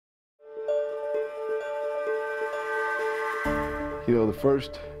You know, the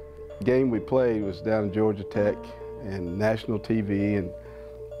first game we played was down in Georgia Tech and national TV, and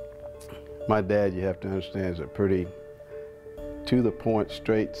my dad, you have to understand, is a pretty to-the-point,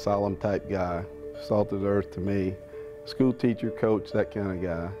 straight, solemn type guy, salt of the earth to me, school teacher, coach, that kind of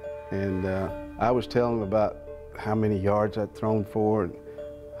guy. And I was telling him about how many yards I'd thrown for and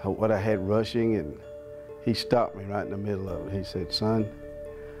what I had rushing, and he stopped me right in the middle of it. He said, "Son,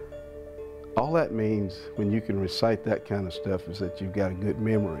 all that means when you can recite that kind of stuff is that you've got a good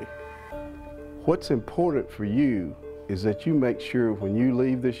memory. What's important for you is that you make sure when you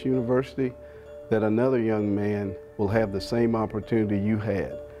leave this university that another young man will have the same opportunity you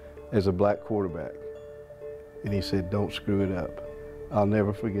had as a black quarterback." And he said, "Don't screw it up." I'll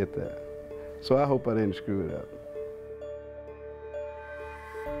never forget that. So I hope I didn't screw it up.